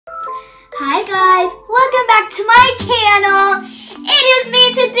Hi guys, welcome back to my channel. It is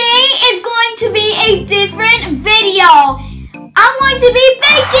me today. It's going to be a different video. I'm going to be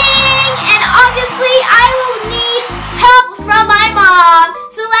baking and obviously I will need help from my mom.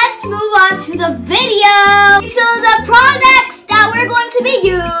 So let's move on to the video. So the products that we're going to be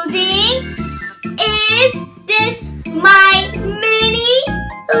using is this my mini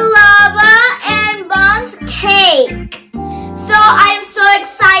lava and buns cake. So I'm so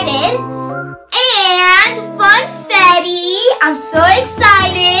excited. And funfetti, I'm so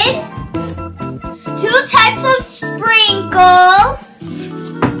excited. 2 types of sprinkles.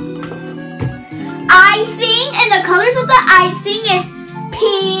 Icing, and the colors of the icing is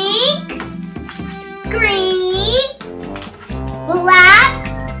pink, green, black,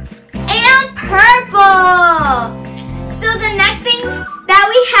 and purple. So the next thing that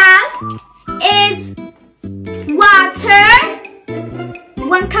we have is water.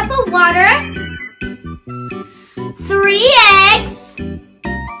 1 cup of water, 3 eggs, and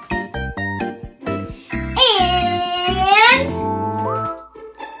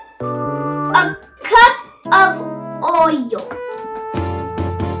a cup of oil,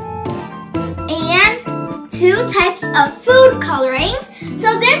 and 2 types of food colorings.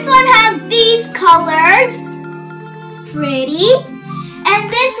 So this one has these colors, pretty, and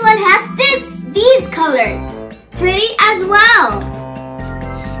this one has these colors, pretty as well.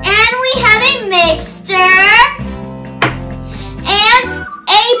 And we have a mixture and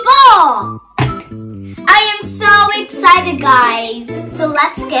a bowl. I am so excited, guys. So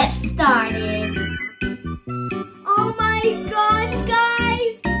let's get started. Oh my gosh,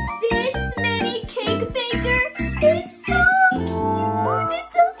 guys. This mini cake baker is so cute.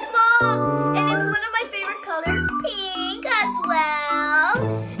 It's so small. And it's one of my favorite colors, pink as well.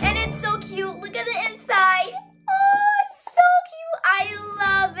 And it's so cute. Look at the inside.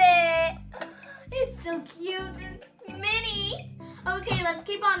 So cute and mini. Okay, let's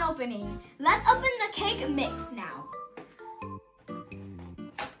keep on opening. Let's open the cake mix now.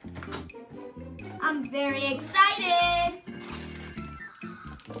 I'm very excited.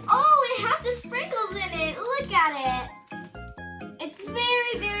 Oh, it has the sprinkles in it. Look at it. It's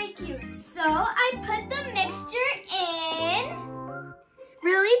very, very cute. So I put the mixture in.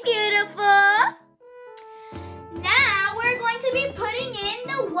 Really beautiful. Now we're going to be putting in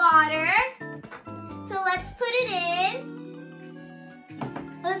the water. So let's put it in.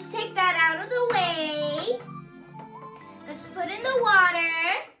 Let's take that out of the way. Let's put in the water.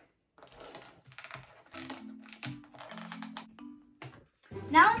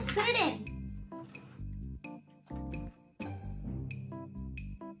 Now let's put it in.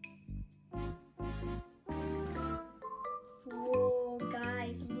 Whoa,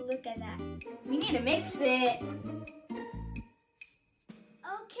 guys, look at that. We need to mix it.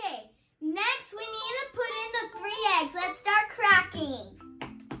 Okay. Next, we need to put in the 3 eggs. Let's start cracking.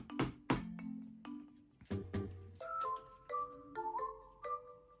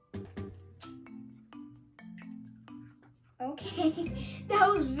 Okay, that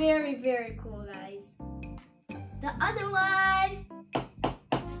was very, very cool, guys. The other one.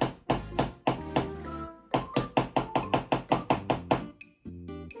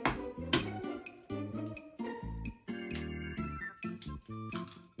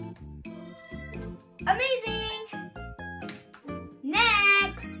 Amazing!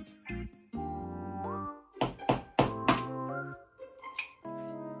 Next!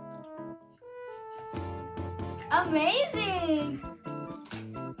 Amazing!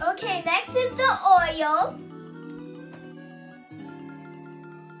 Okay, next is the oil.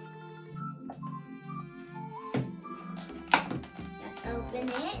 Let's open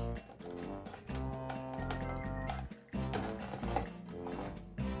it.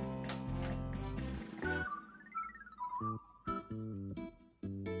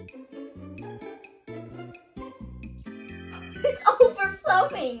 It's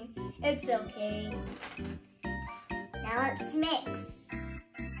overflowing. It's okay. Now let's mix.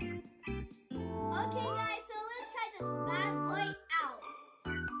 Okay, guys, so let's try this bad boy out.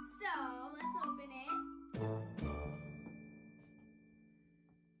 So let's open it.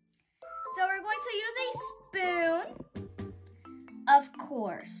 So we're going to use a spoon, of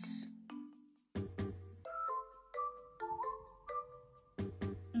course.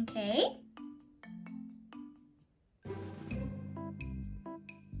 Okay.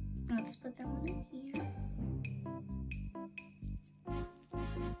 Let's put that one in here.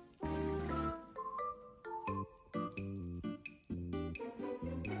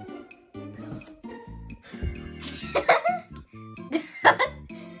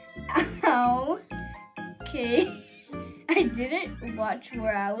 Ow. Okay. I didn't watch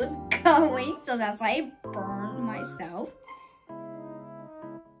where I was going, so that's why I burned myself.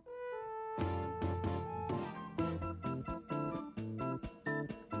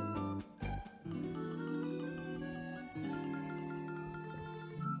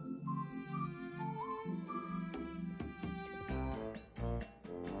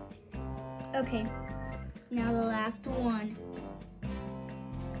 Okay, now the last one.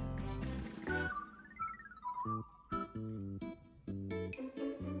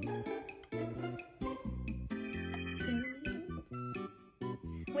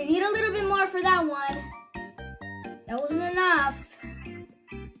 We need a little bit more for that one. That wasn't enough.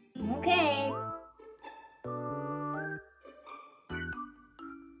 Okay.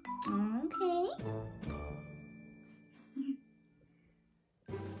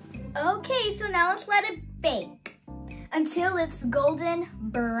 Okay, so now let's let it bake until it's golden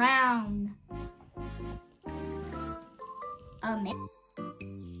brown. Let's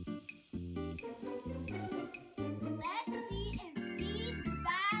see if these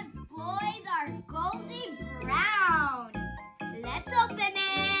bad boys are golden brown. Let's open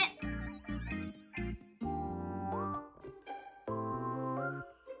it.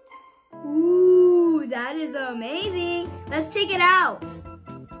 Ooh, that is amazing. Let's take it out.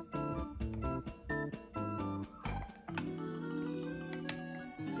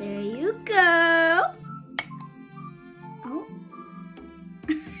 There you go. Oh.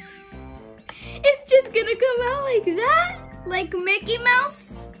 It's just gonna come out like that? Like Mickey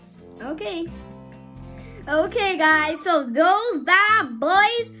Mouse? Okay. Okay, guys, so those bad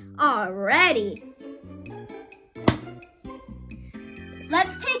boys are ready.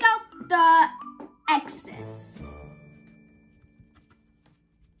 Let's take out the excess.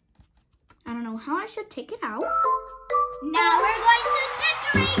 I don't know how I should take it out. Now we're going to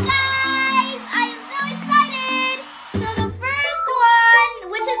decorate, guys! I am so excited! So the first one,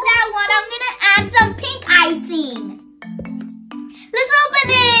 which is that one, I'm gonna add some pink icing. Let's open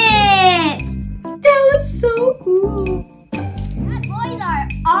it! That was so cool. Bad boys are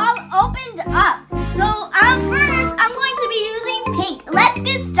all opened up. So first, I'm going to be using pink. Let's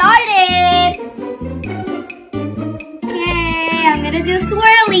get started. Okay, I'm gonna do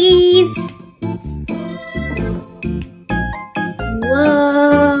swirlies.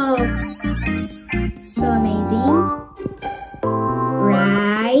 Whoa! So amazing.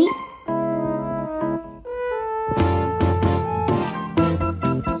 Right?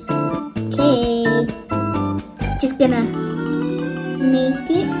 Okay. Just gonna make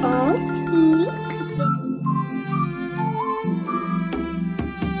it all pink.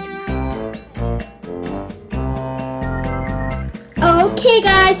 Okay,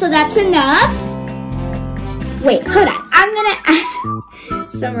 guys, so that's enough. Wait, hold on. I'm gonna add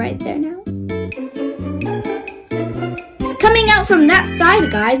some right there now. It's coming out from that side,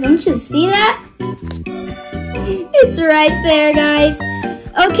 guys. Don't you see that? It's right there, guys.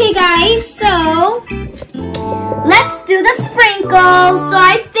 Okay, guys, so let's do the sprinkles. So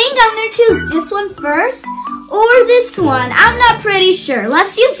I think I'm gonna choose this one first or this one. I'm not pretty sure.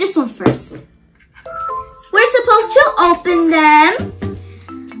 Let's use this one first. We're supposed to open them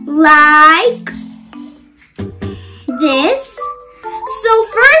like this. So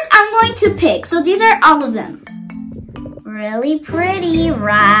first I'm going to pick. So these are all of them. Really pretty,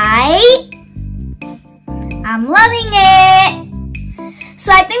 right? I'm loving it.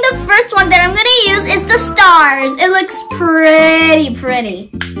 So I think the first one that I'm gonna use is the stars. It looks pretty.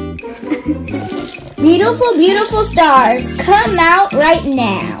 Beautiful, beautiful stars. Come out right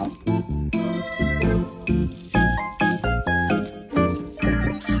now.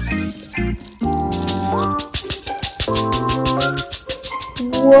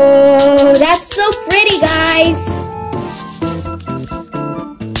 Whoa, that's so pretty, guys.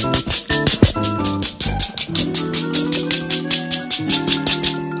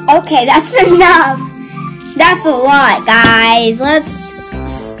 Okay, that's enough. That's a lot, guys.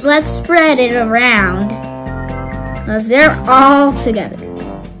 Let's spread it around, because they're all together.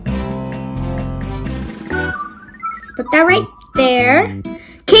 Let's put that right there.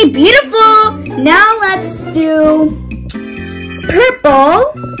 Okay, beautiful. Now let's do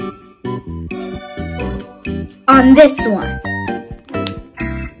purple on this one.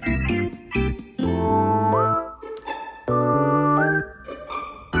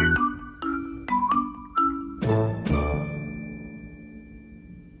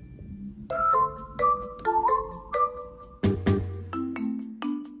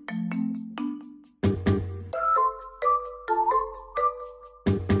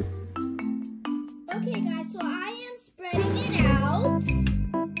 Okay, guys, so I am spreading it out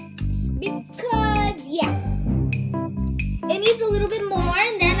because, yeah,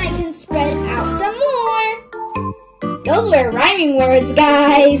 we're rhyming words,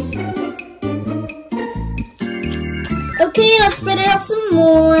 guys. Okay, let's spread it out some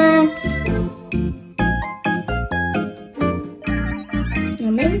more.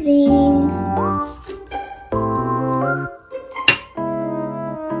 Amazing.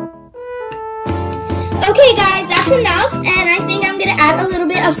 Okay guys, that's enough, and I think I'm gonna add a little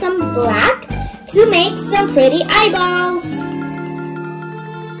bit of some black to make some pretty eyeballs.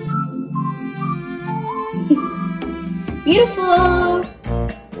 Beautiful.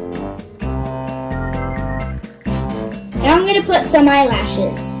 Now I'm gonna put some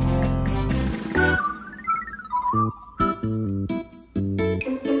eyelashes.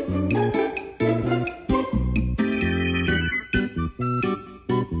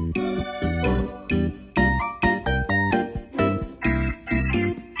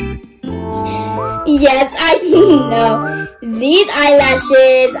 Yes, I know. These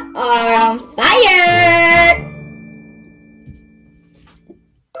eyelashes are on fire.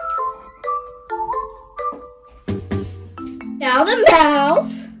 Now the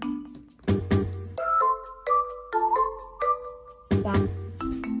mouth.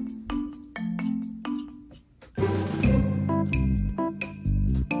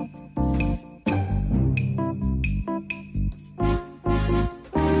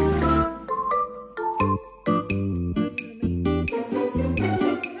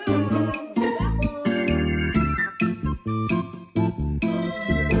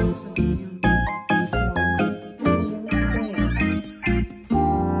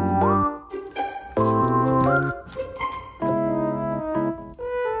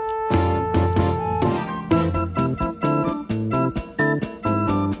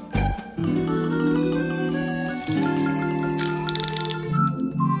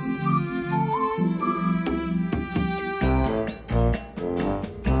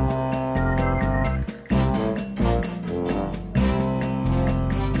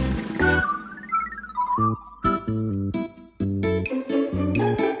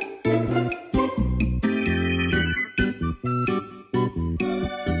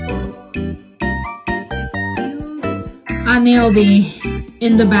 Anildi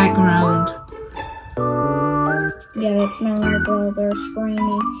in the background. Yeah, that's my little brother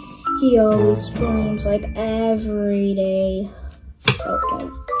screaming. He always screams like every day. So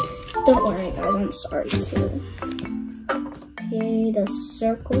don't worry guys, I'm sorry too. Okay, the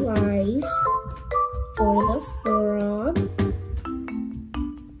circle eyes for the frog.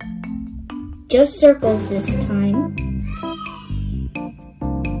 Just circles this time.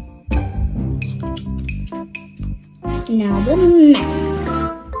 Now the mouth.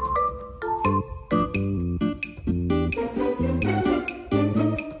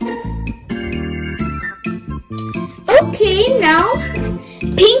 Okay, now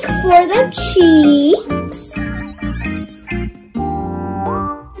pink for the cheeks.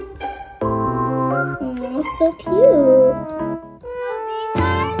 Oh, so cute. So these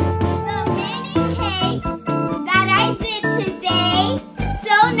are the mini cakes that I did today.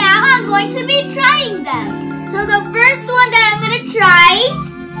 So now I'm going to be trying them. So the first one that I'm going to try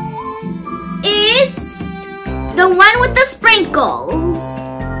is the one with the sprinkles.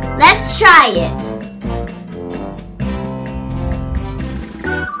 Let's try it.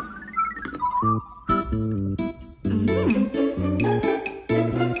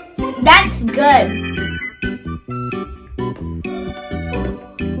 That's good.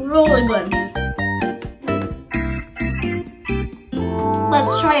 Really good.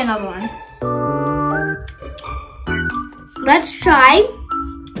 Let's try another one. Let's try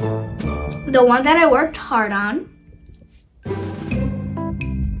the one that I worked hard on.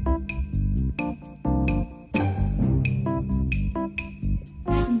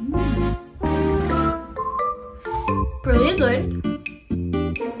 Pretty good.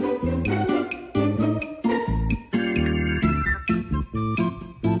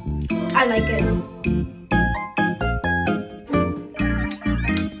 I like it.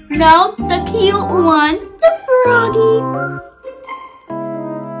 Now the cute one, the froggy.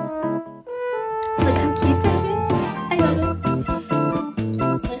 Look how cute that is. I love it.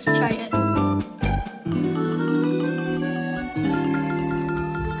 Let's try it.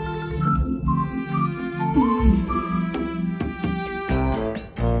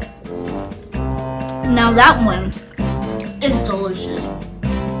 Now that one is delicious.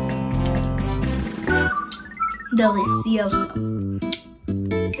 Delicioso.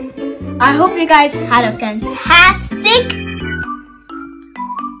 I hope you guys had a fantastic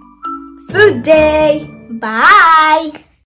food day. Bye.